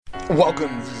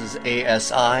Welcome, this is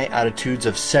ASI, Attitudes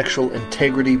of Sexual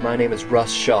Integrity. My name is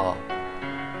Russ Shaw.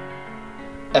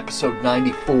 Episode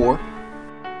 94.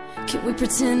 Can we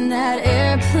pretend that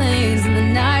airplanes in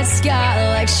the night sky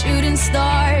like shooting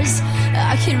stars?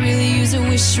 I could really use a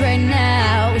wish right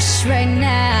now, wish right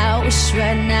now, wish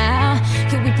right now.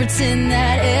 Can we pretend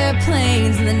that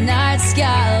airplanes in the night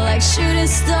sky like shooting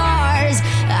stars?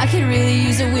 I could really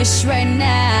use a wish right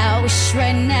now, wish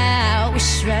right now,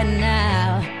 wish right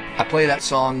now. I play that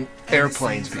song,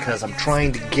 Airplanes, because I'm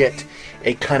trying to get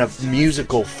a kind of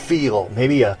musical feel,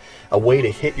 maybe a way to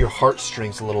hit your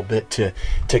heartstrings a little bit, to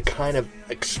kind of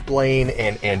explain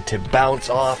and to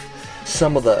bounce off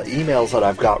some of the emails that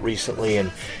I've got recently,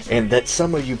 and that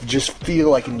some of you just feel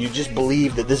like, and you just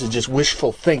believe that this is just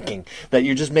wishful thinking, that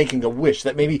you're just making a wish,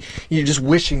 that maybe you're just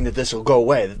wishing that this will go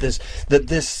away, that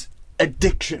this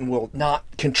addiction will not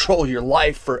control your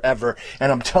life forever.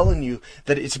 And I'm telling you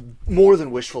that it's more than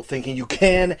wishful thinking. You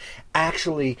can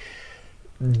actually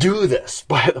do this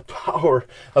by the power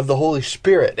of the Holy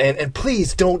Spirit. And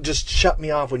please don't just shut me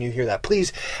off when you hear that.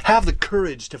 Please have the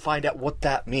courage to find out what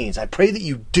that means. I pray that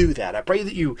you do that. I pray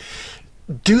that you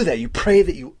do that. You pray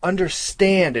that you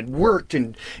understand and worked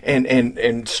and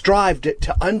strived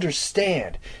to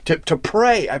understand, to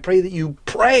pray. I pray that you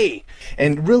pray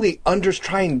and really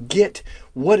try and get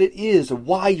what it is,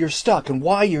 why you're stuck and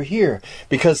why you're here.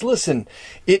 Because listen,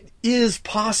 it is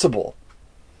possible.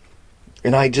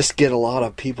 And I just get a lot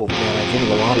of people, man, I get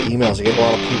a lot of emails. I get a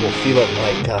lot of people feeling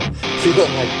like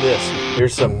this.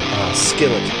 Here's some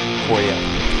Skillet for you.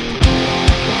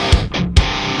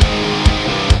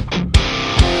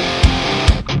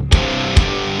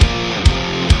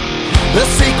 The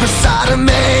secret side of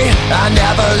me, I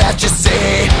never let you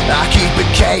see. I keep it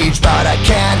caged, but I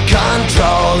can't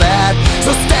control it.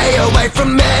 So stay away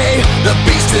from me, the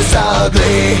beast is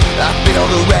ugly. I feel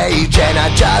the rage and I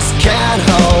just can't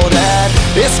hold it.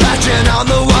 It's scratching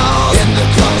on the walls, in the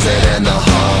closet, in the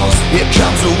halls. It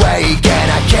comes awake and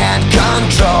I can't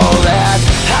control it.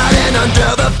 Hiding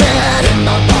under the bed, in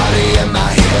my body, in my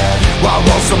head. Why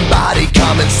won't somebody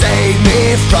come and save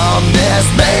me from this?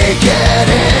 Make it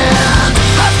end.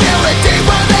 I feel it deep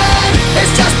within,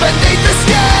 it's just beneath the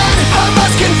skin. I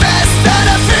must confess that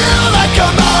I feel like a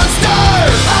monster.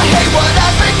 I hate what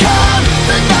I've become,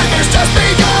 the nightmare's just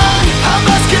begun. I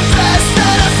must confess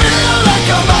that I feel like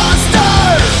a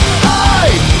monster. I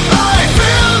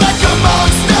feel like a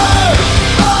monster.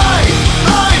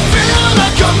 I feel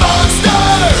like a monster.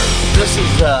 This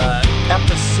is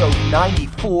episode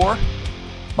 94.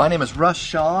 My name is Russ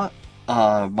Shaw.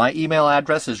 My email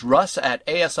address is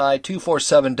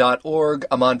russ@asi247.org.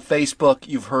 I'm on Facebook.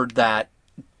 You've heard that.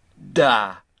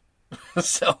 Duh.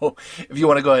 So if you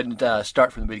want to go ahead and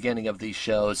start from the beginning of these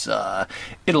shows,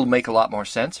 it'll make a lot more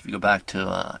sense if you go back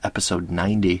to episode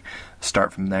 90.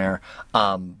 Start from there.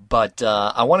 But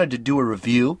I wanted to do a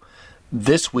review.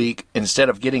 This week, instead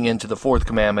of getting into the fourth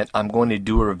commandment, I'm going to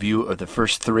do a review of the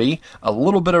first three. A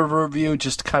little bit of a review,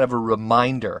 just kind of a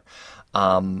reminder.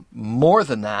 More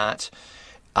than that,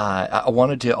 I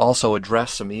wanted to also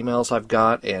address some emails I've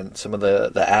got and some of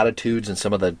the attitudes and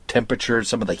some of the temperatures,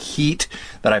 some of the heat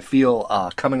that I feel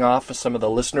coming off of some of the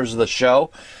listeners of the show.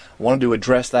 I wanted to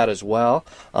address that as well.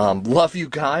 Love you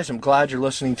guys. I'm glad you're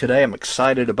listening today. I'm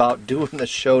excited about doing this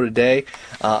show today.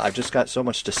 I've just got so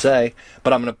much to say,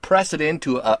 but I'm going to press it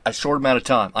into a short amount of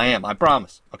time. I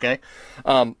promise. Okay?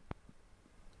 The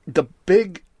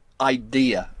big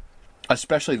idea,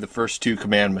 especially the first two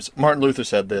commandments. Martin Luther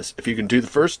said this: if you can do the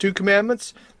first two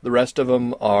commandments, the rest of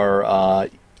them are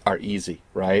easy,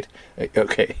 right?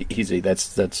 Okay, easy.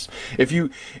 That's if you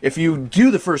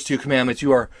do the first two commandments,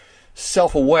 you are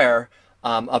self-aware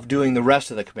of doing the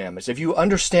rest of the commandments. If you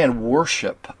understand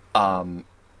worship, then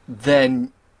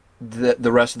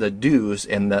the rest of the do's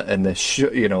and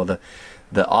the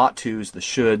ought tos, the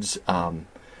shoulds,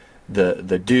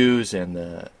 the do's and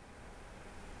the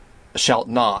shalt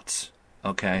nots,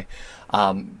 okay,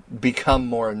 become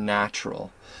more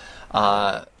natural.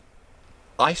 I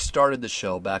started the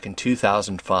show back in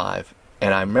 2005,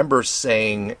 and I remember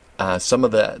saying some of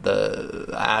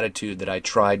the attitude that I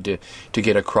tried to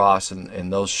get across in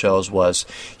those shows was,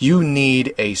 you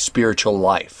need a spiritual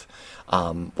life.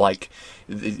 Like,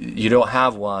 you don't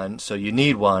have one, so you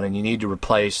need one, and you need to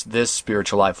replace this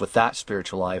spiritual life with that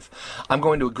spiritual life. I'm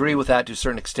going to agree with that to a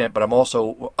certain extent, but I'm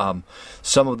also,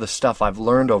 some of the stuff I've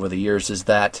learned over the years is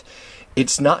that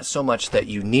it's not so much that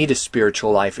you need a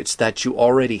spiritual life, it's that you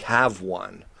already have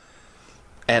one.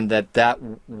 And that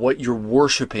what you're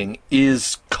worshiping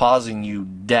is causing you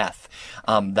death.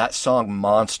 That song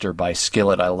 "Monster" by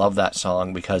Skillet, I love that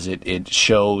song because it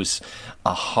shows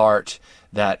a heart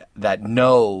that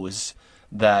knows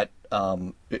that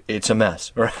it's a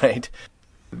mess, right?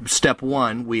 Step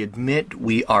 1, we admit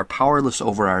we are powerless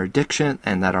over our addiction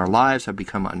and that our lives have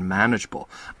become unmanageable.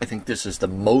 I think this is the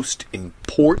most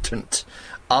important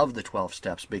of the 12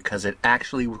 steps because it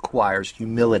actually requires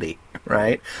humility,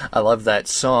 right? I love that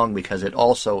song because it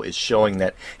also is showing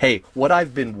that, hey, what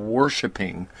I've been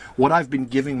worshiping, what I've been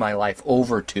giving my life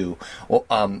over to,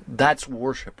 that's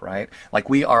worship, right? Like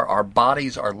our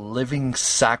bodies are living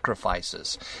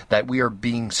sacrifices, that we are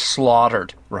being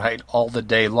slaughtered, right, all the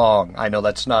day long. I know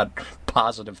that's not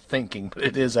positive thinking, but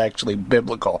it is actually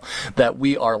biblical, that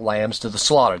we are lambs to the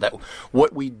slaughter, that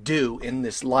what we do in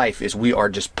this life is we are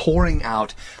just pouring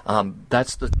out,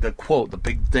 that's the quote, the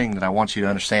big thing that I want you to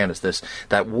understand is this,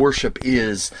 that worship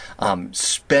is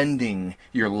spending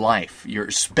your life, you're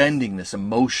spending this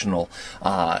emotional,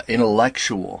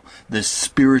 intellectual, this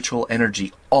spiritual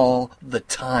energy all the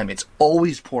time. It's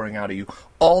always pouring out of you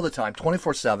all the time,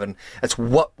 24/7. That's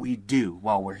what we do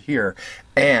while we're here,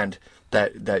 and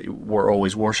that we're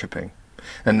always worshiping.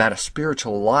 And that a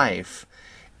spiritual life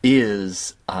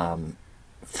is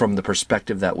from the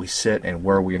perspective that we sit and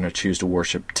where we're going to choose to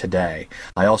worship today.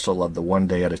 I also love the one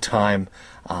day at a time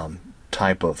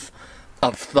type of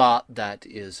thought that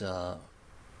is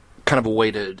kind of a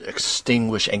way to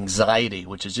extinguish anxiety,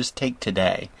 which is just take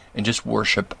today and just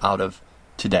worship out of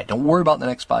today. Don't worry about the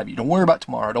next 5 years. Don't worry about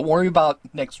tomorrow. Don't worry about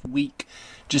next week.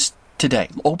 Just today.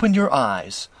 Open your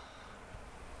eyes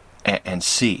and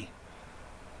see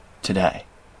today,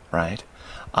 right?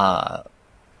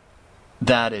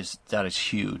 That is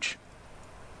huge.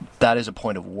 That is a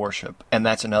point of worship, and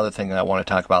that's another thing that I want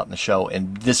to talk about in the show.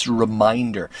 And this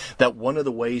reminder that one of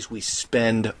the ways we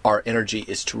spend our energy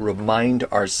is to remind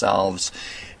ourselves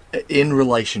in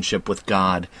relationship with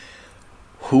God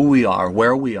who we are,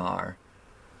 where we are,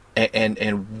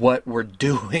 and what we're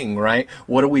doing, right?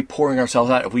 What are we pouring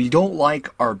ourselves out? If we don't like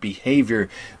our behavior,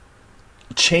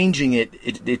 changing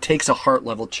it takes a heart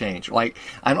level change. Like,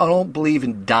 I don't believe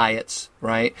in diets,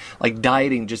 right? Like,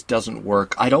 dieting just doesn't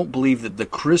work. I don't believe that the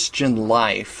Christian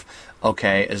life,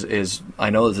 okay, is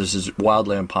I know this is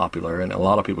wildly unpopular and a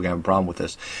lot of people have a problem with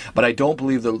this, but I don't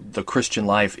believe the Christian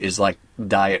life is like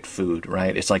diet food,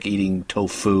 right? It's like eating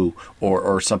tofu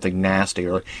or something nasty,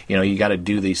 or, you got to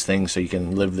do these things so you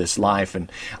can live this life,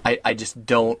 and I just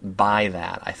don't buy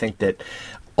that. I think that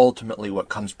ultimately what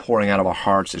comes pouring out of our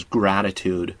hearts is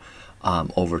gratitude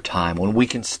over time. When we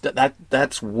can,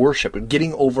 that's worship,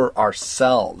 getting over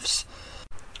ourselves.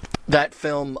 That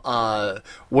film,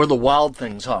 Where the Wild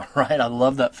Things Are, right? I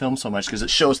love that film so much because it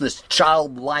shows this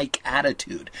childlike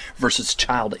attitude versus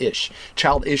childish.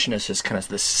 Childishness is kind of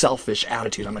this selfish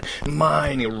attitude. I'm like,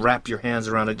 mine. You wrap your hands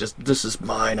around it. Just, this is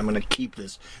mine. I'm going to keep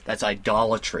this. That's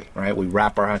idolatry, right? We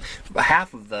wrap our hands.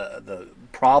 Half of the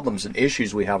problems and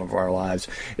issues we have of our lives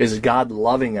is God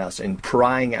loving us and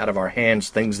prying out of our hands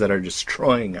things that are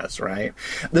destroying us, right?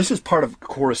 This is part of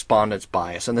correspondence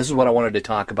bias, and this is what I wanted to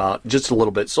talk about just a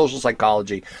little bit. Social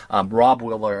psychology. Rob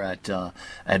Willer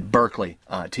at Berkeley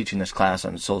teaching this class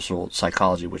on social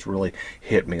psychology, which really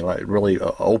hit me, really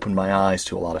opened my eyes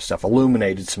to a lot of stuff,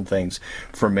 illuminated some things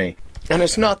for me. And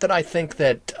it's not that I think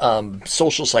that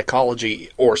social psychology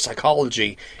or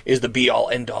psychology is the be-all,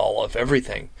 end-all of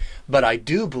everything, but I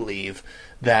do believe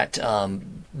that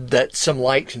that some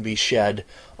light can be shed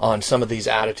on some of these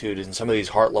attitudes and some of these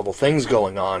heart-level things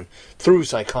going on through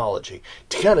psychology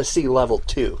to kind of see level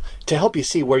 2, to help you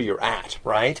see where you're at,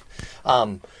 right?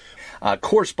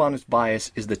 Correspondence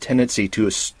bias is the tendency to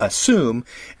assume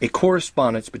a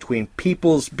correspondence between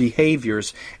people's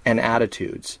behaviors and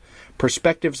attitudes,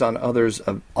 perspectives on others,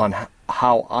 on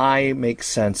how I make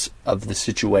sense of the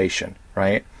situation,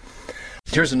 right?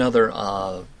 Here's another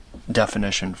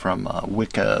definition from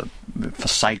Wikipedia.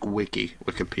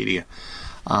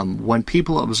 When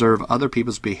people observe other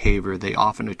people's behavior, they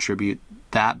often attribute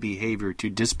that behavior to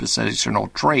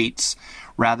dispositional traits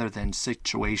rather than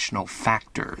situational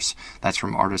factors. That's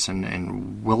from Artisan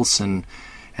and Wilson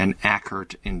and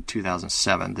Ackert in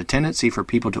 2007. The tendency for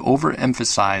people to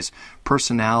overemphasize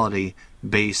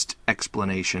personality-based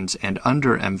explanations and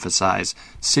underemphasize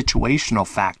situational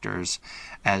factors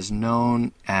as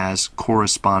known as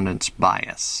correspondence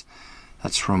bias.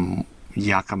 That's from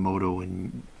Yakamoto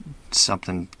and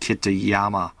something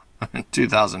Kitayama in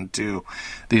 2002.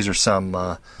 These are some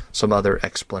other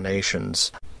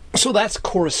explanations. So that's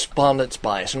correspondence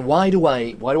bias. And why do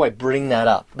I bring that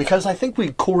up? Because I think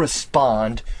we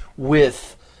correspond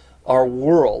with our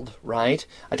world, right?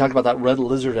 I talked about that red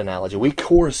lizard analogy. We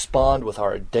correspond with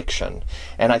our addiction.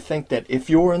 And I think that if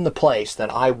you're in the place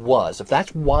that I was, if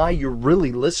that's why you're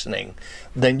really listening,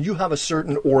 then you have a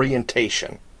certain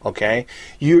orientation, okay?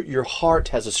 Your heart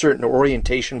has a certain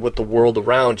orientation with the world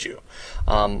around you.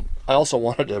 I also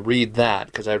wanted to read that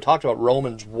because I talked about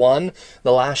Romans 1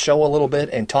 the last show a little bit,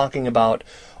 and talking about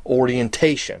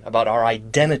orientation, about our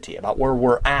identity, about where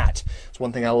we're at. It's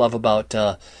one thing I love about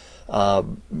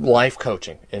life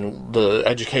coaching and the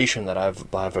education that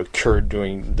I've occurred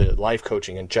doing the life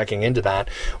coaching and checking into that.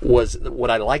 Was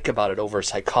what I like about it over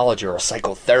psychology or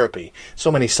psychotherapy.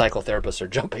 So many psychotherapists are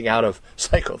jumping out of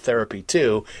psychotherapy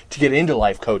too to get into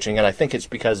life coaching, and I think it's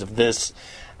because of this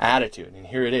attitude. And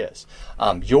here it is.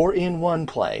 You're in one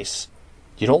place,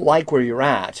 you don't like where you're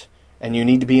at, and you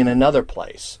need to be in another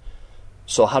place.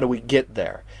 So how do we get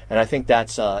there? And I think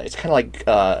that's it's kind of like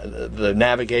the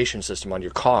navigation system on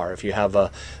your car. If you have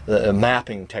a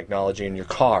mapping technology in your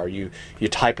car, you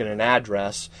type in an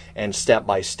address, and step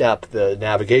by step the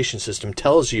navigation system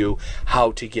tells you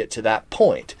how to get to that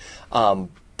point.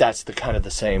 That's the kind of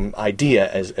the same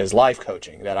idea as life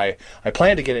coaching that I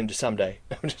plan to get into someday.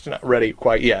 I'm just not ready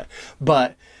quite yet.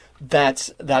 But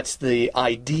that's the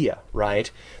idea, right?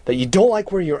 That you don't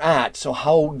like where you're at, so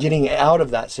how getting out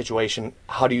of that situation,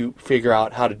 how do you figure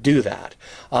out how to do that?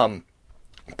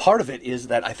 Part of it is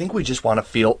that I think we just want to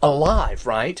feel alive,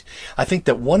 right? I think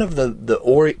that one of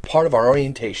the part of our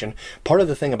orientation, part of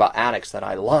the thing about addicts that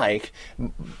I like,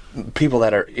 people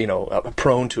that are,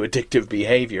 prone to addictive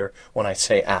behavior, when I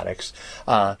say addicts,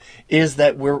 is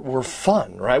that we're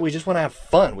fun, right? We just want to have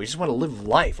fun. We just want to live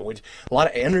life. A lot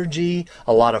of energy,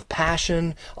 a lot of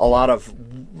passion, a lot of,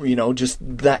 just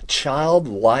that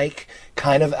childlike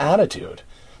kind of attitude.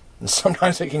 And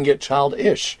sometimes it can get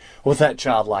childish with that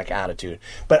childlike attitude.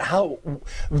 But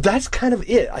that's kind of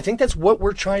it. I think that's what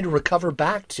we're trying to recover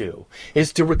back to,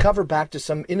 is to recover back to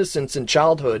some innocence in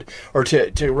childhood, or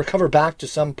to recover back to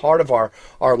some part of our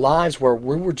lives where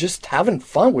we were just having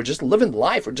fun. We're just living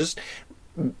life. We're just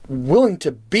willing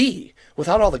to be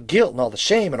without all the guilt and all the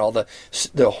shame and all the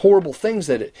horrible things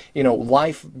that,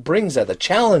 life brings, the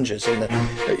challenges and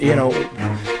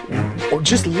or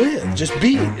just live, just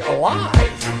be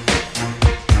alive.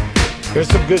 Here's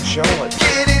some good Charlotte.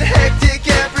 Getting hectic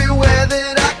everywhere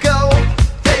that I go.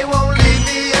 They won't leave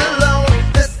me alone.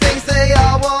 There's things they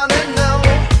all wanna know.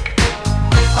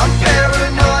 I'm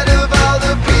paranoid of all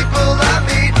the people I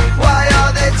meet. Why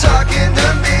are they talking to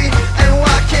me? And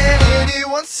why can't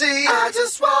anyone see? I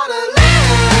just wanna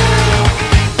live.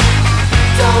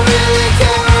 Don't really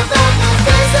care about the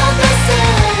things that they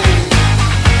say.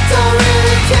 Don't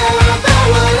really care about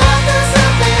what happens to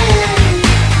me.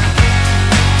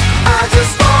 I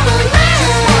just wanna live.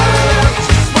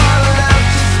 Just wanna live, just wanna live,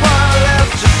 just wanna live,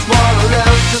 just wanna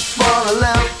live, just wanna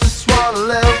live, just wanna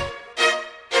live.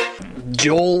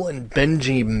 Joel and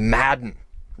Benji Madden.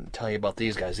 I'll tell you about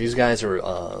these guys. These guys are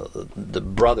the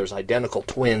brothers, identical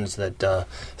twins that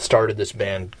started this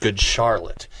band, Good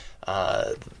Charlotte.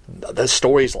 The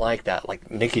stories like that, like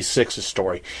Nikki Sixx's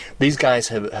story, these guys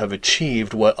have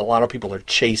achieved what a lot of people are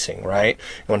chasing, right?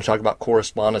 You want to talk about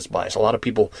correspondence bias. A lot of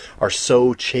people are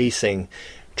so chasing,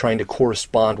 trying to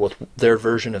correspond with their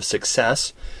version of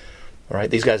success. All right,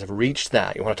 these guys have reached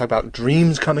that. You want to talk about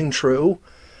dreams coming true?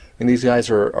 And these guys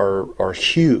are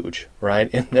huge, right,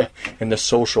 in the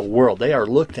social world. They are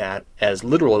looked at as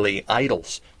literally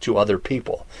idols to other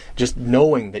people. Just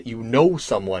knowing that you know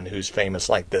someone who's famous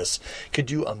like this,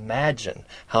 could you imagine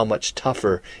how much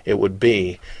tougher it would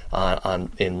be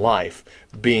in life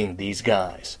being these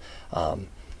guys?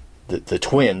 The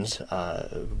twins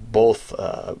both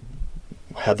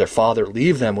had their father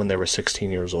leave them when they were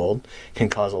 16 years old, can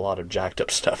cause a lot of jacked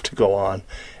up stuff to go on.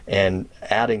 And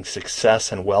adding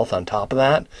success and wealth on top of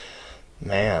that,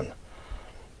 man,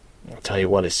 I'll tell you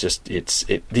what,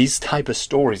 these type of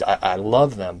stories, I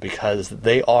love them because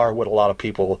they are what a lot of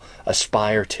people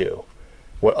aspire to.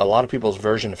 What a lot of people's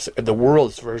version of, the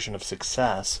world's version of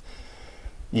success.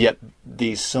 Yet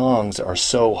these songs are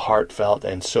so heartfelt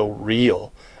and so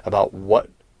real about what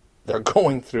they're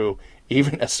going through,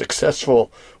 even as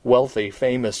successful, wealthy,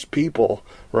 famous people,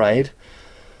 right?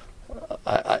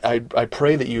 I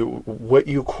pray that what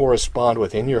you correspond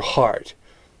with in your heart,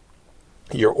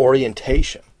 your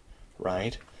orientation,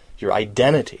 right? Your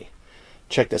identity.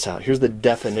 Check this out. Here's the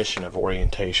definition of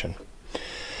orientation.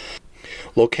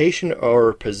 Location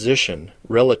or position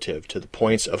relative to the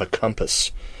points of a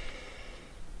compass.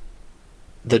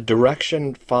 The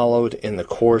direction followed in the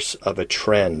course of a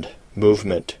trend,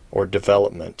 movement, or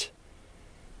development.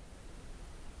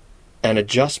 An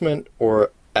adjustment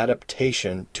or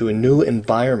adaptation to a new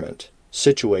environment,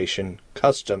 situation,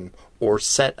 custom, or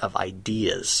set of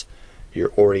ideas.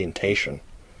 Your orientation,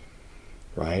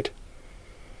 right?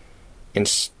 In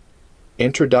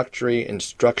introductory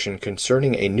instruction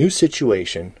concerning a new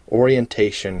situation,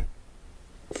 orientation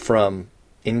from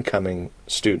incoming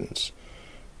students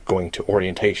going to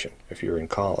orientation if you're in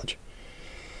college.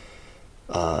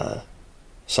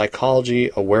 Psychology,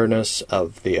 awareness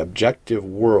of the objective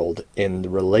world in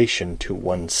relation to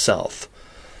oneself.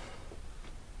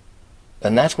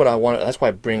 And that's what I want. That's why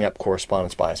I bring up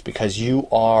correspondence bias, because you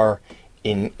are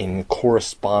in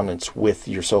correspondence with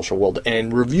your social world. And in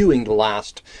reviewing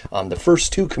the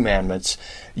first two commandments,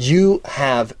 you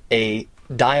have a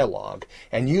dialogue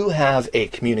and you have a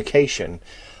communication,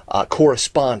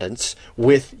 correspondence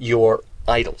with your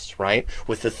idols, right?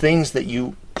 With the things that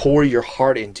you pour your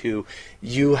heart into,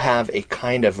 you have a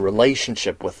kind of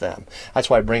relationship with them. That's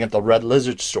why I bring up the red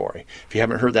lizard story. If you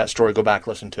haven't heard that story, go back,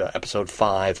 listen to episode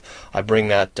 5. I bring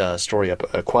that story up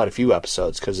quite a few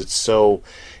episodes because it's so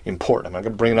important. I'm not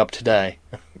going to bring it up today,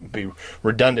 be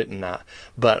redundant in that.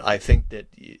 But I think that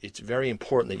it's very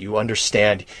important that you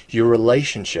understand your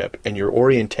relationship and your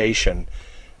orientation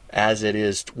as it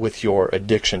is with your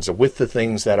addictions, with the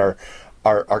things that are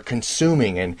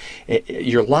consuming in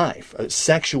your life.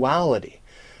 Sexuality,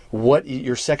 what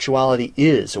your sexuality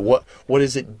is, what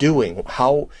is it doing,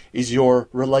 how is your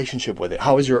relationship with it,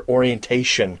 how is your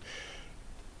orientation,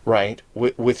 right,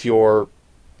 with your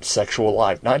sexual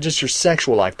life, not just your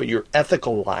sexual life, but your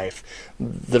ethical life,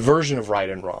 the version of right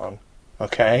and wrong,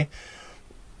 okay?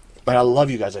 But I love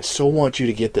you guys. I so want you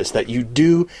to get this, that you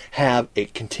do have a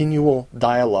continual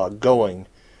dialogue going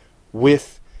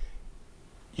with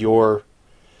your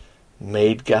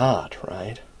made God,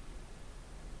 right?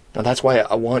 Now that's why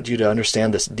I want you to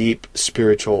understand this deep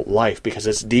spiritual life, because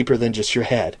it's deeper than just your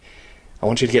head. I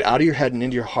want you to get out of your head and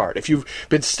into your heart. If you've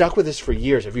been stuck with this for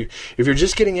years, if you're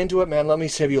just getting into it, man, let me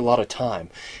save you a lot of time.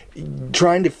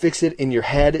 Trying to fix it in your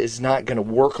head is not going to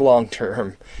work long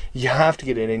term. You have to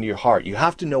get it into your heart. You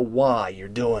have to know why you're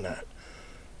doing it.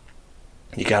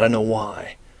 You got to know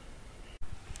why.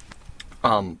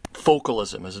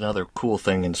 Focalism is another cool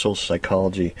thing in social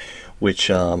psychology, which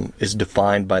is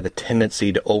defined by the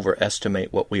tendency to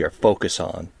overestimate what we are focused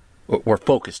on,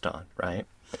 right?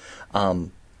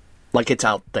 Like it's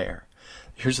out there.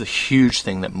 Here's the huge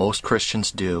thing that most Christians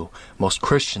do.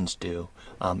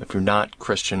 If you're not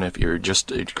Christian, if you're just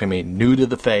new to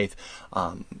the faith,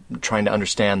 trying to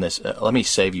understand this, let me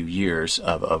save you years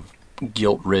of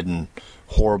guilt-ridden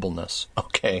horribleness,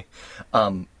 okay?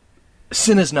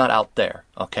 Sin is not out there,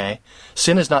 okay?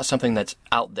 Sin is not something that's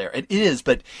out there. It is,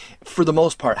 but for the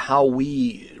most part, how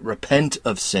we repent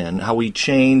of sin, how we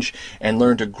change and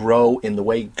learn to grow in the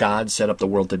way God set up the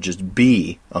world to just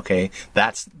be, okay?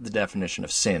 That's the definition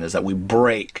of sin, is that we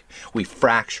break, we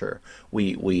fracture,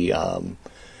 we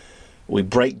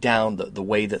break down the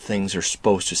way that things are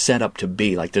supposed to set up to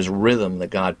be. Like there's a rhythm that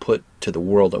God put to the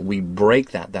world, that we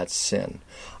break that. That's sin.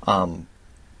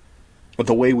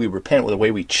 The way we repent, the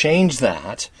way we change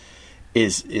that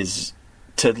is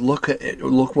to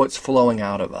look what's flowing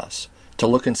out of us, to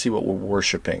look and see what we're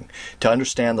worshiping, to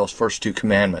understand those first two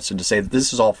commandments, and to say that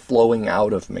this is all flowing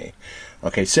out of me.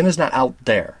 Okay, sin is not out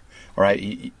there. All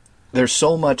right, there's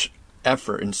so much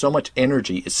effort and so much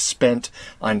energy is spent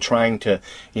on trying to,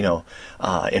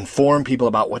 inform people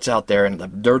about what's out there and the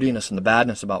dirtiness and the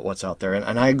badness about what's out there.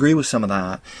 And I agree with some of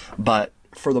that, but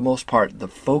for the most part, the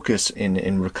focus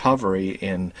in recovery,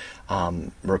 in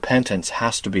repentance,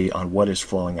 has to be on what is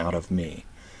flowing out of me.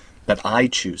 That I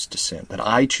choose to sin, that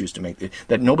I choose to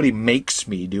that nobody makes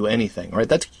me do anything, right?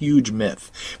 That's a huge myth.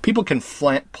 People can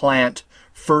plant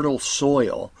fertile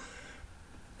soil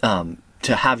to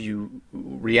have you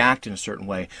react in a certain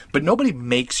way, but nobody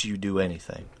makes you do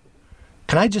anything.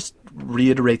 Can I just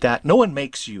reiterate that? No one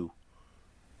makes you,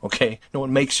 okay? No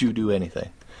one makes you do anything.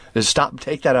 Just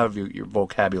take that out of your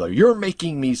vocabulary. You're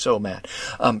making me so mad.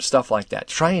 Stuff like that.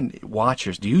 Try and watch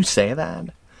yours. Do you say that?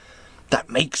 That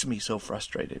makes me so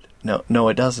frustrated. No,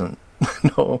 it doesn't.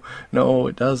 No,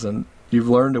 it doesn't. You've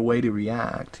learned a way to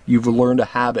react. You've learned a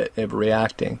habit of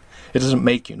reacting. It doesn't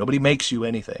make you. Nobody makes you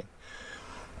anything.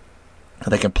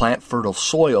 They can plant fertile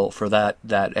soil for that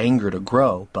anger to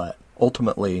grow, but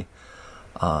ultimately,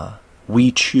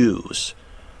 we choose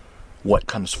what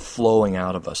comes flowing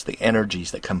out of us, the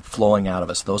energies that come flowing out of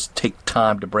us. Those take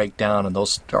time to break down, and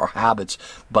those are habits,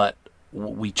 but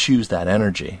we choose that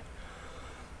energy.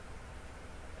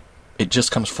 It just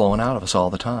comes flowing out of us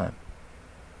all the time,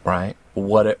 right?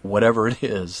 Whatever it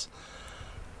is,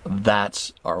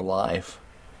 that's our life.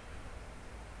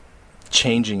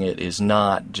 Changing it is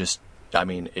not just,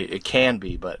 it can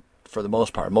be, but for the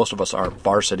most part, most of us aren't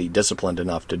varsity disciplined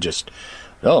enough to just,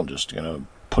 I'm just going to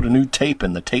put a new tape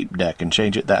in the tape deck and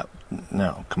change it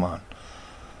No, come on.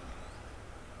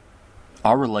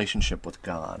 our relationship with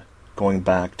God, going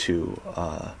back to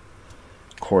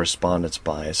correspondence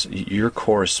bias, your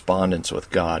correspondence with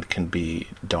God can be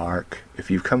dark. If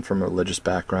you come from a religious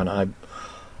background,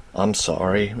 I'm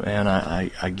sorry, man.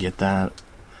 I get that.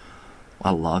 I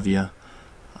love you.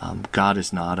 God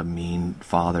is not a mean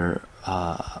father.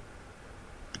 God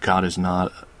does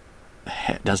not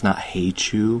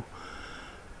hate you.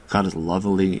 God is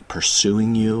lovingly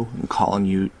pursuing you and calling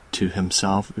you to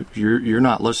Himself. You're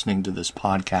not listening to this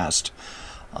podcast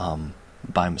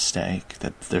by mistake.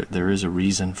 That there is a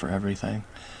reason for everything.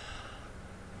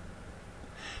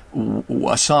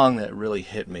 A song that really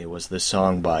hit me was this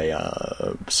song by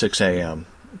 6am.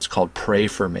 It's called "Pray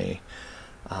for Me."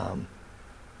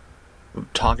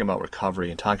 Talking about recovery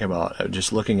and talking about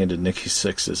just looking into Nikki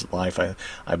Sixx's life,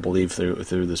 I believe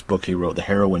through this book he wrote, The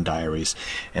Heroin Diaries,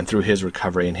 and through his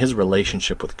recovery and his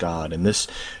relationship with God. And this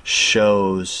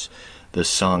song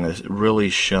really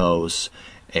shows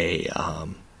a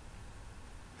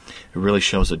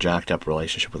jacked up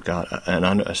relationship with God,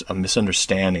 a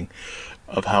misunderstanding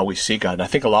of how we see God. And I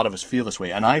think a lot of us feel this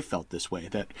way, and I felt this way,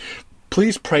 that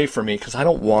please pray for me because I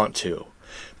don't want to.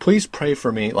 Please pray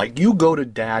for me. Like, you go to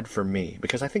Dad for me,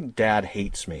 because I think Dad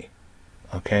hates me.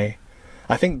 Okay?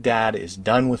 I think Dad is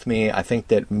done with me. I think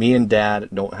that me and Dad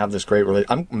don't have this great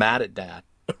relationship. I'm mad at Dad,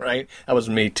 right? That was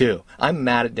me too. I'm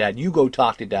mad at Dad. You go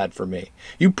talk to Dad for me.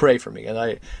 You pray for me, and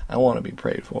I want to be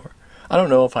prayed for. I don't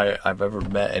know if I've ever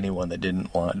met anyone that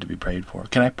didn't want to be prayed for.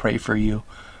 Can I pray for you?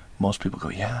 Most people go,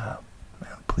 yeah,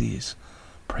 man, please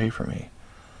pray for me.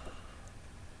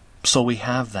 So we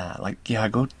have that. Like, yeah,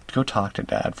 go talk to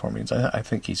Dad for me. I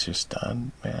think he's just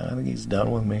done, man. I think he's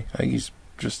done with me. I think he's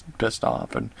just pissed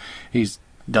off, and he's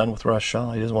done with Russ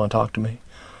Shaw. He doesn't want to talk to me.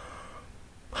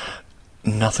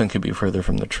 Nothing could be further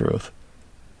from the truth.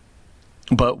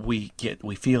 But we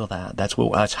feel that.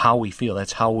 That's how we feel.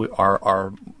 That's how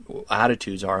our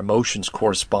attitudes, our emotions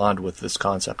correspond with this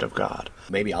concept of God.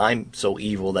 Maybe I'm so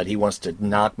evil that He wants to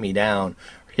knock me down,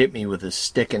 hit me with his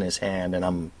stick in his hand, and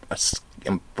I'm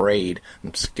afraid.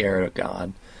 I'm scared of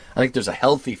God. I think there's a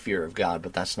healthy fear of God,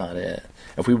 but that's not it.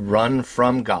 If we run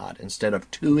from God instead of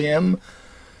to Him,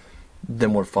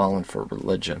 then we're falling for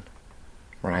religion,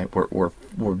 right? We're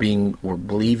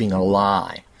believing a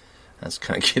lie. That's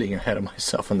kind of getting ahead of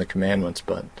myself in the commandments,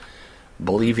 but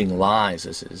believing lies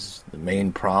is the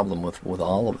main problem with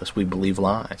all of us. We believe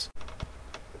lies.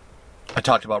 I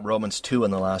talked about Romans 2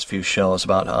 in the last few shows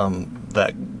about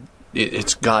that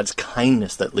it's God's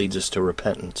kindness that leads us to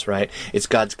repentance, right? It's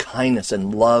God's kindness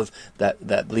and love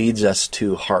that leads us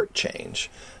to heart change.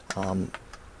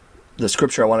 The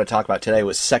scripture I want to talk about today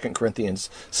was 2 Corinthians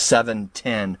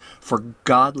 7:10. For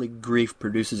godly grief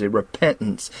produces a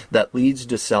repentance that leads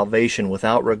to salvation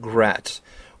without regret,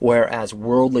 whereas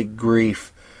worldly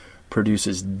grief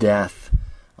produces death.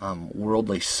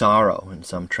 Worldly sorrow, in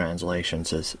some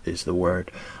translations, is the word.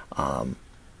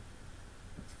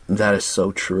 That is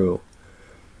so true.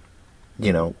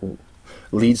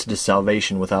 Leads to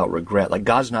salvation without regret. Like,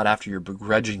 God's not after your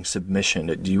begrudging submission.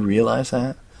 Do you realize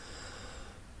that?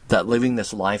 That living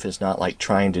this life is not like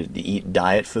trying to eat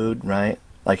diet food, right?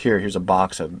 Like, here's a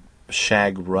box of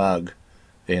shag rug.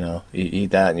 You eat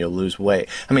that and you'll lose weight.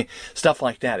 I mean, stuff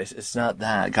like that. It's not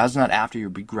that. God's not after your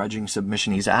begrudging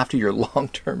submission. He's after your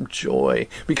long-term joy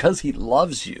because He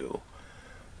loves you,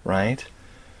 right?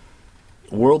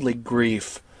 Worldly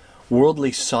grief,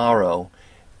 worldly sorrow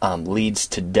leads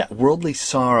to death. Worldly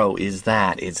sorrow is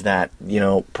that,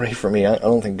 pray for me. I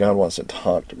don't think God wants to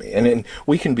talk to me. And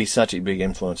we can be such a big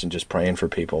influence in just praying for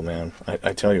people, man.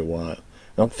 I tell you what.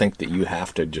 Don't think that you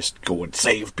have to just go and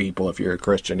save people if you're a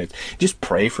Christian. Just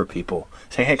pray for people.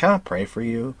 Say, hey, can I pray for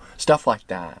you? Stuff like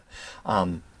that.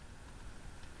 Our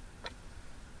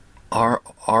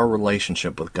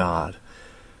relationship with God,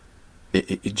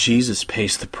 Jesus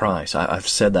pays the price. I've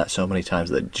said that so many times,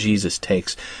 that Jesus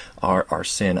takes our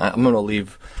sin. I'm going to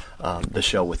leave the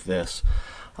show with this.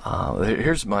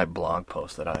 Here's my blog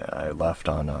post that I left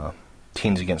on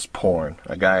Teens Against Porn.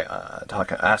 A guy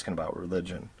asking about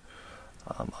religion.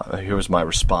 Here was my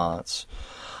response.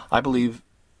 I believe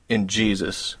in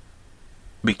Jesus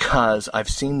because I've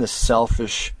seen this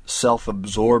selfish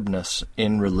self-absorbedness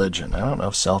in religion. I don't know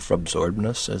if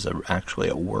self-absorbedness is actually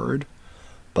a word,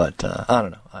 but I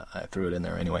don't know. I threw it in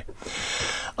there anyway.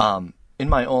 In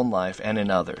my own life and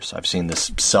in others, I've seen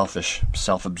this selfish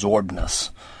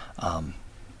self-absorbedness.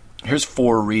 Here's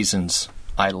 4 reasons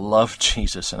I love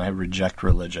Jesus and I reject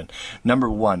religion. Number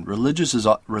 1,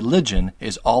 religion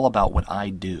is all about what I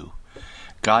do.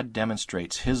 God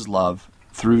demonstrates His love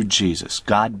through Jesus.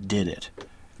 God did it,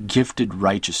 gifted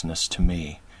righteousness to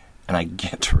me, and I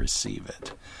get to receive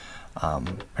it.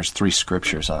 There's 3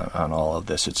 scriptures on all of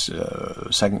this. It's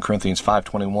 2 Corinthians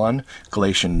 5:21,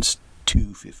 Galatians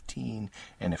 2:15,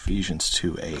 and Ephesians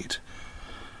 2:8.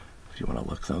 If you want to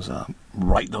look those up,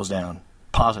 write those down.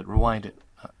 Pause it, rewind it,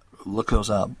 look those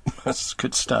up. That's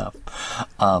good stuff.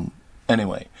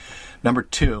 Anyway, number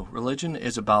 2, religion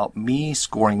is about me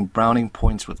scoring brownie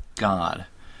points with God.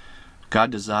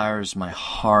 God desires my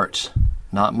heart,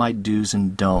 not my do's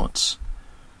and don'ts.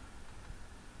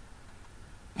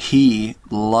 He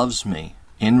loves me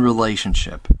in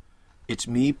relationship. It's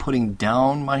me putting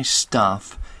down my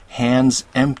stuff, hands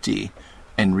empty,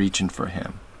 and reaching for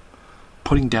Him.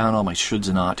 Putting down all my shoulds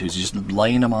and ought tos, just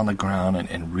laying them on the ground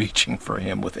and reaching for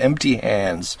Him with empty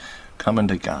hands, coming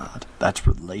to God. That's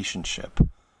relationship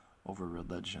over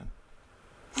religion.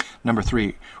 Number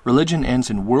 3, religion ends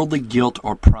in worldly guilt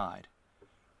or pride.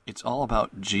 It's all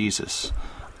about Jesus.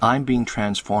 I'm being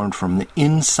transformed from the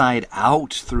inside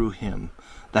out through Him.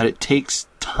 That it takes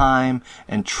time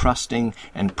and trusting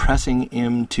and pressing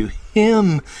into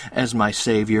Him as my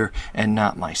Savior and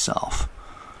not myself.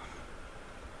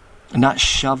 Not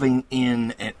shoving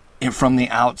in from the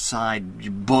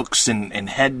outside books and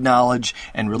head knowledge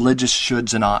and religious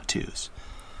shoulds and ought tos.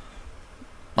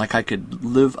 Like I could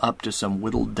live up to some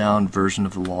whittled down version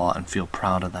of the law and feel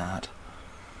proud of that.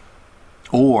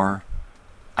 Or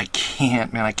I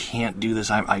can't do this.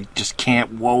 I just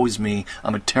can't. Woe is me.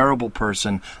 I'm a terrible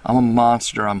person. I'm a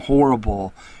monster. I'm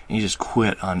horrible. And you just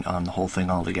quit on the whole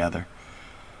thing altogether.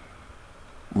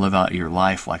 Live out your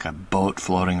life like a boat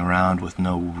floating around with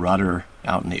no rudder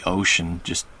out in the ocean,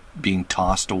 just being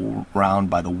tossed around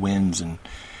by the winds and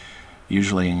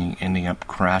usually ending up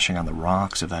crashing on the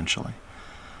rocks eventually.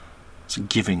 It's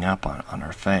giving up on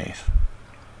our faith.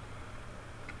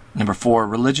 Number 4,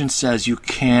 religion says if you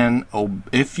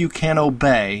can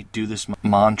obey, do this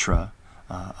mantra,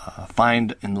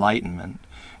 find enlightenment.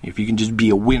 If you can just be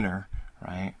a winner,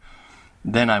 right,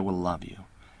 then I will love you.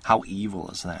 How evil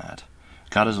is that?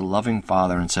 God is a loving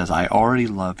Father and says, I already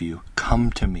love you.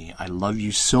 Come to me. I love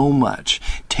you so much.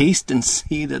 Taste and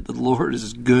see that the Lord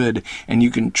is good, and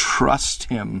you can trust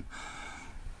Him.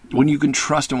 When you can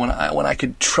trust Him, when I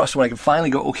can finally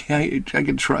go, okay, I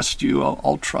can trust you.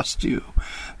 I'll trust you.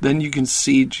 Then you can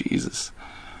see Jesus.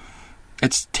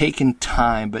 It's taken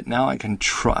time, but now I can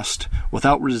trust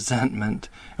without resentment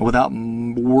and without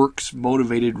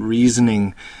works-motivated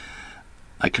reasoning.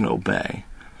 I can obey.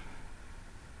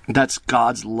 That's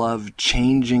God's love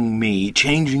changing me,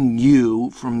 changing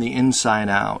you from the inside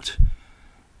out.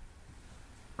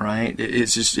 Right?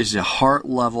 It's a heart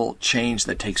level change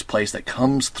that takes place, that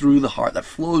comes through the heart, that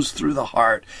flows through the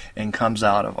heart and comes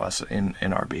out of us in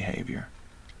our behavior.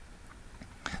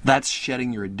 That's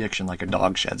shedding your addiction like a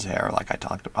dog sheds hair, like I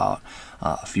talked about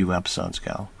a few episodes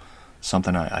ago.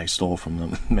 Something I stole from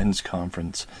the men's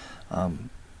conference. One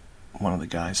of the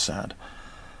guys said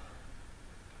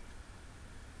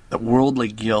that worldly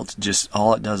guilt, just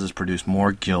all it does is produce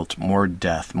more guilt, more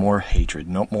death, more hatred,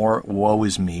 no more woe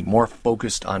is me, more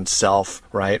focused on self,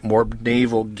 right? More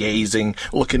navel gazing,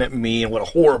 looking at me and what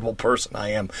a horrible person I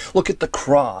am. Look at the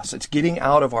cross. It's getting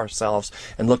out of ourselves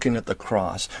and looking at the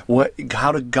cross.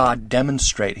 How did God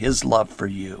demonstrate His love for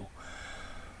you?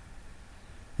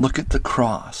 Look at the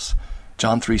cross.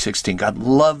 John 3:16. God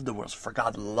loved the world. For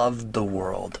God loved the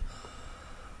world.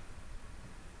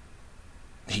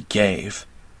 He gave.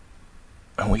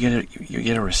 And you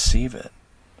get to receive it.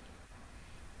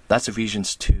 That's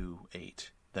Ephesians 2:8.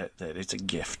 That it's a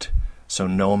gift, so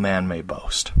no man may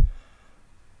boast.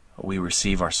 We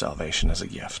receive our salvation as a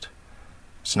gift.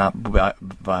 It's not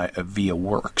via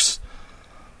works.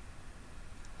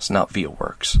 It's not via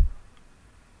works.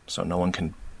 So no one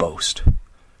can boast.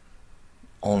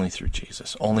 Only through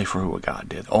Jesus. Only through what God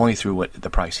did. Only through the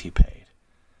price He paid.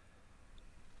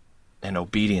 And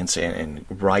obedience and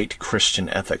right Christian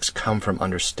ethics come from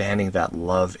understanding that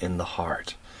love in the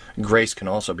heart. Grace can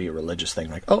also be a religious thing,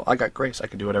 like, oh, I got grace, I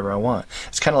can do whatever I want.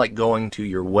 It's kind of like going to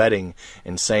your wedding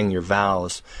and saying your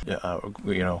vows,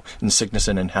 in sickness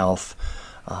and in health,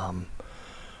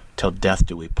 till death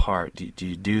do we part. Do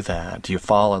you do that? Do you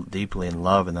fall deeply in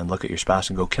love and then look at your spouse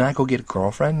and go, can I go get a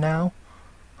girlfriend now?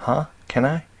 Huh? Can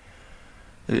I?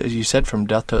 You said from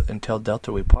death until death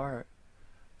do we part.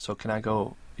 So can I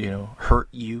go, hurt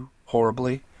you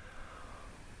horribly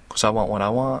because I want what I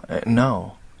want?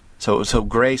 No. So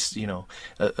grace,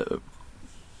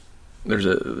 there's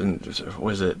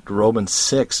Romans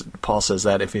 6, Paul says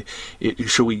that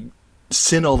should we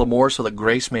sin all the more so that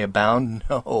grace may abound?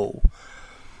 No.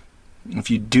 If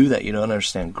you do that, you don't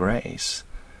understand grace,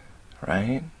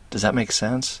 right? Does that make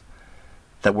sense?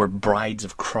 that we're brides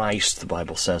of Christ, the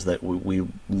Bible says, that we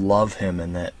love him,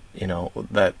 and that,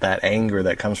 that anger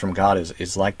that comes from God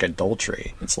is like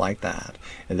adultery. It's like that.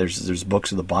 And there's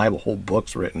books of the Bible, whole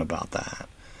books written about that.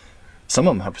 Some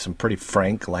of them have some pretty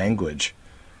frank language,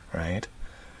 right?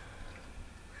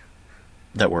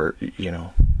 That we're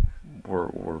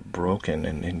broken,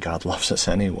 and God loves us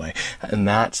anyway. And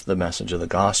that's the message of the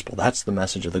gospel. That's the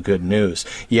message of the good news.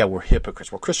 Yeah, we're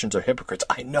hypocrites. Well, Christians are hypocrites.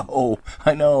 I know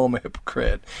I'm a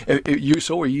hypocrite.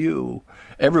 So are you.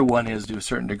 Everyone is to a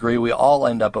certain degree. We all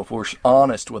end up, if we're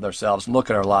honest with ourselves and look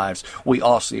at our lives, we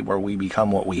all see where we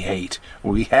become what we hate.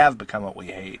 Where we have become what we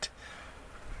hate.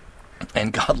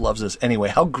 And God loves us anyway.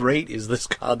 How great is this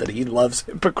God that he loves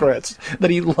hypocrites,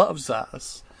 that he loves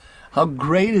us? How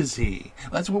great is he?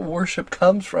 That's what worship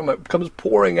comes from. It comes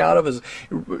pouring out of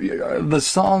the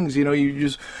songs, you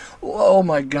just, oh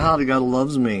my God, God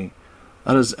loves me.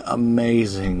 That is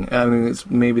amazing. I mean, it's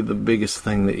maybe the biggest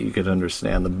thing that you could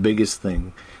understand. The biggest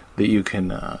thing that you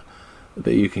can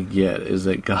get is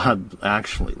that God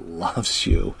actually loves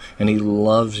you, and he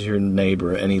loves your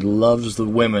neighbor, and he loves the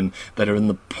women that are in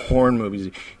the porn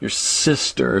movies, your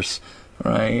sisters,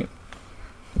 right?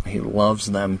 He loves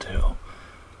them too.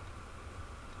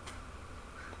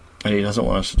 And he doesn't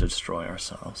want us to destroy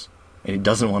ourselves. And he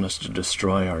doesn't want us to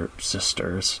destroy our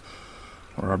sisters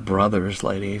or our brothers,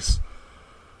 ladies.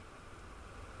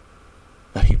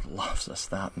 That he loves us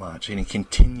that much, and he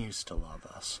continues to love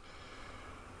us.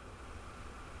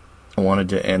 I wanted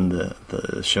to end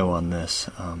the show on this.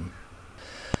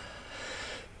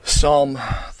 Psalm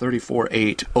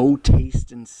 34:8. "O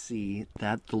taste and see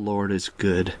that the Lord is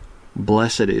good.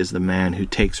 Blessed is the man who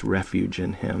takes refuge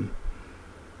in him."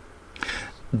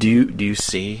 Do you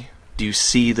see? Do you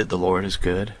see that the Lord is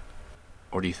good?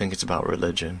 Or do you think it's about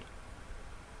religion?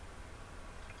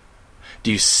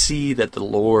 Do you see that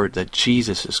that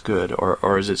Jesus is good?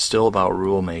 Or is it still about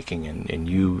rule making and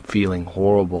you feeling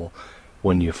horrible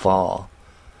when you fall?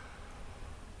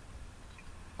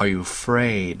 Are you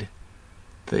afraid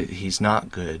that he's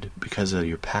not good because of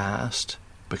your past?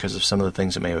 Because of some of the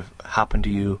things that may have happened to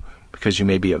you? Because you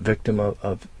may be a victim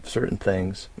of certain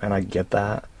things? And I get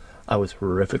that. I was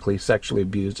horrifically sexually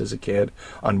abused as a kid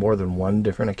on more than one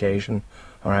different occasion,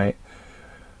 all right?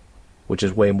 Which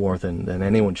is way more than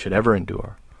anyone should ever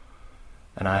endure.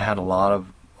 And I had a lot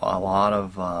of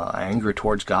anger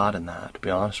towards God in that, to be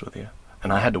honest with you.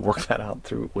 And I had to work that out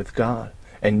with God.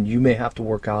 And you may have to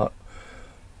work out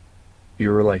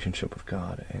your relationship with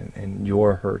God and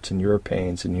your hurts and your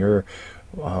pains and your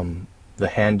the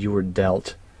hand you were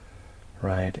dealt,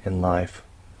 right, in life.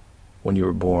 When you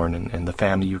were born and the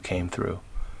family you came through.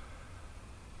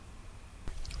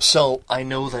 So I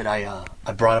know that I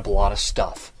brought up a lot of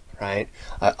stuff, right?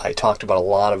 I talked about a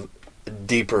lot of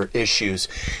deeper issues,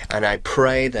 and I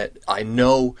pray that I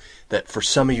know that for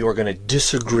some of you are going to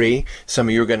disagree, some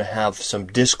of you are going to have some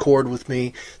discord with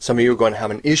me, some of you are going to have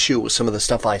an issue with some of the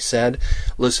stuff I said.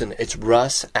 Listen, it's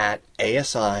Russ at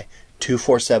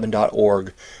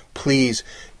ASI247.org. Please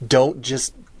don't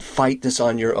just fight this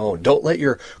on your own. Don't let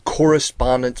your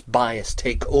correspondence bias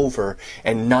take over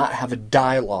and not have a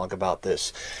dialogue about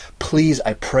this. Please,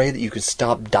 I pray that you can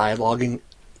stop dialoguing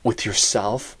with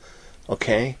yourself,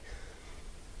 okay?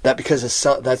 Because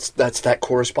that's that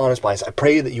correspondence bias. I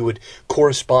pray that you would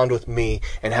correspond with me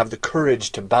and have the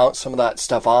courage to bounce some of that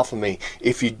stuff off of me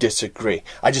if you disagree.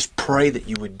 I just pray that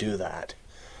you would do that.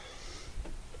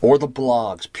 Or the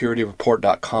blogs,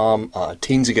 PurityReport.com,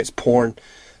 teensagainstporn.com,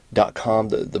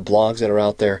 the blogs that are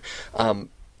out there.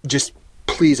 Just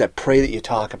please, I pray that you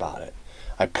talk about it.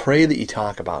 I pray that you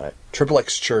talk about it. Triple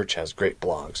X Church has great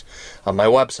blogs. On my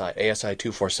website,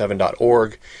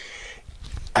 asi247.org,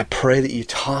 I pray that you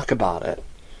talk about it.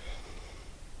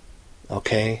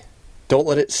 Okay? Don't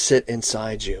let it sit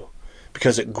inside you,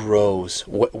 because it grows.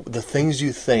 The things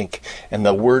you think and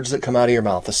the words that come out of your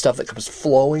mouth, the stuff that comes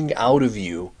flowing out of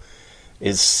you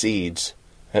is seeds.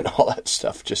 And all that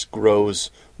stuff just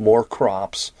grows more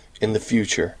crops in the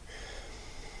future.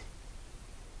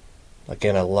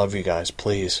 Again, I love you guys.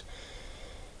 Please,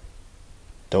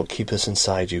 don't keep this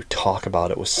inside you. Talk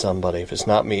about it with somebody. If it's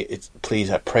not me, please,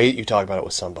 I pray that you talk about it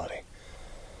with somebody.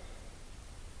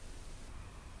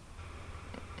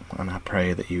 And I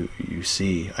pray that you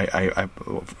see.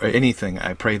 Anything,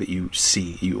 I pray that you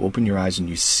see. You open your eyes and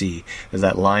you see. There's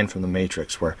that line from The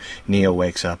Matrix where Neo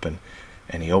wakes up and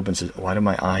he opens his, why do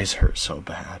my eyes hurt so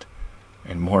bad?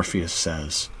 And Morpheus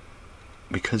says,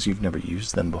 because you've never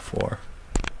used them before.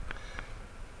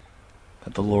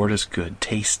 That the Lord is good.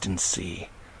 Taste and see.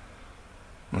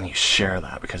 And you share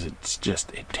that because it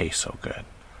tastes so good.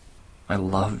 I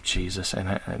love Jesus,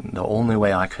 and the only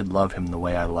way I could love him the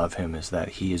way I love him is that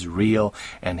he is real,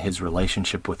 and his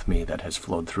relationship with me that has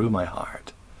flowed through my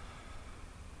heart.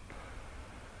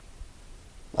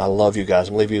 I love you guys.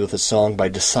 I'm going to leave you with a song by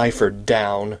Deciphered.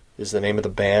 Down is the name of the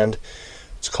band.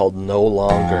 It's called No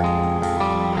Longer.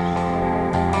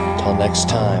 Till next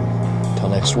time. Till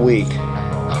next week.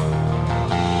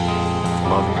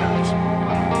 Love you guys.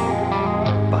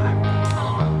 Bye.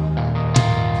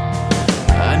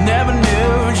 I never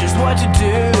knew just what to do,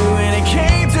 and it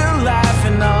came to life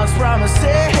and all its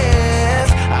promises.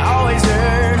 I always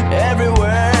heard every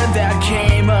word that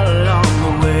came along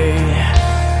the way.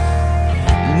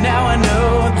 Now I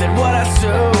know that what I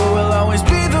sow will always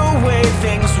be the way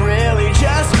things really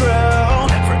just grow.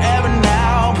 Forever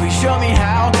now, please show me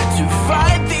how to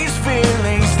fight these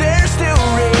feelings. They're still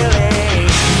reeling.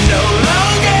 No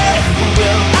longer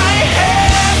will I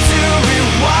have to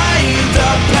rewind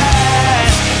the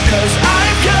past, 'cause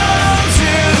I've come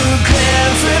to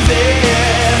cleanse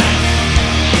within.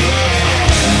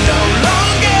 No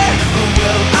longer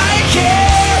will I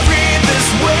carry this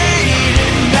weight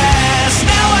in mass.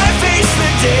 Now I face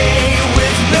the day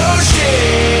with no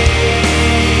shame.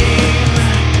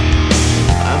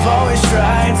 I've always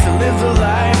tried to live the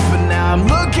life, but now I'm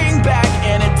looking back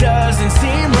and it doesn't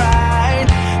seem right.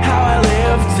 How I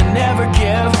lived to never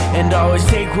give and always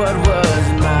take what was.